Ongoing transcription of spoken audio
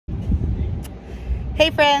Hey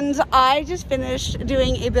friends, I just finished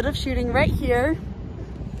doing a bit of shooting right here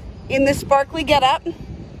in this sparkly getup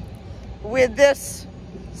with this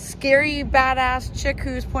scary badass chick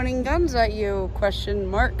who's pointing guns at you, question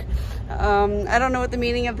mark. I don't know what the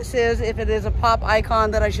meaning of this is. If it is a pop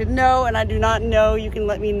icon that I should know and I do not know, you can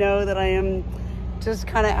let me know that I am just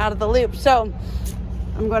kind of out of the loop. So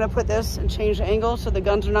I'm going to put this and change the angle so the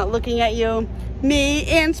guns are not looking at you. Me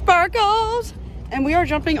in sparkles! And we are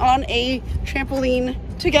jumping on a trampoline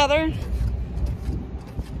together.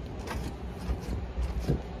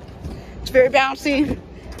 It's very bouncy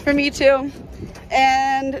for me too.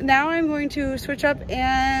 And now I'm going to switch up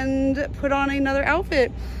and put on another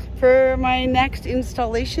outfit for my next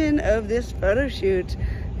installation of this photo shoot.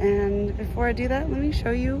 And before I do that, let me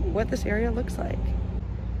show you what this area looks like.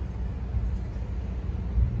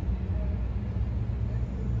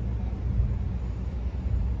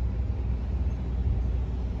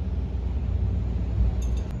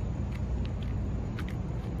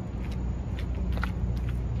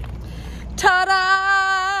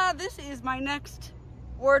 Ta-da! This is my next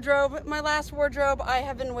wardrobe. My last wardrobe, I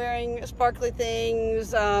have been wearing sparkly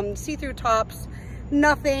things, see-through tops,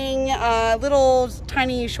 nothing, little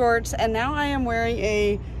tiny shorts, and now I am wearing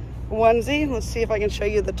a onesie. Let's see if I can show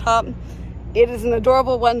you the top. It is an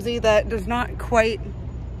adorable onesie that does not quite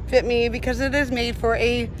fit me because it is made for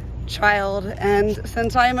a child, and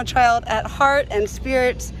since I am a child at heart and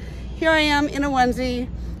spirit, here I am in a onesie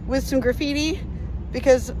with some graffiti.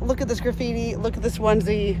 Because look at this graffiti, look at this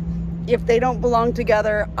onesie. If they don't belong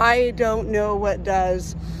together, I don't know what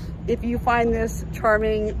does. If you find this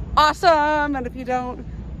charming, awesome. And if you don't,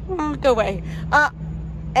 well, go away.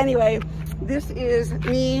 Anyway, this is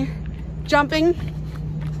me jumping.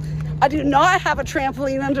 I do not have a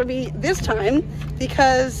trampoline under me this time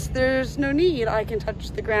because there's no need. I can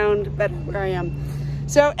touch the ground better where I am.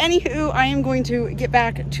 So anywho, I am going to get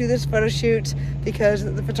back to this photo shoot because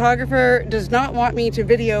the photographer does not want me to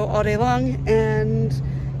video all day long. And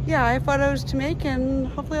yeah, I have photos to make and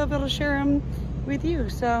hopefully I'll be able to share them with you.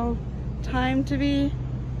 So time to be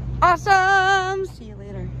awesome. See you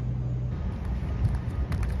later.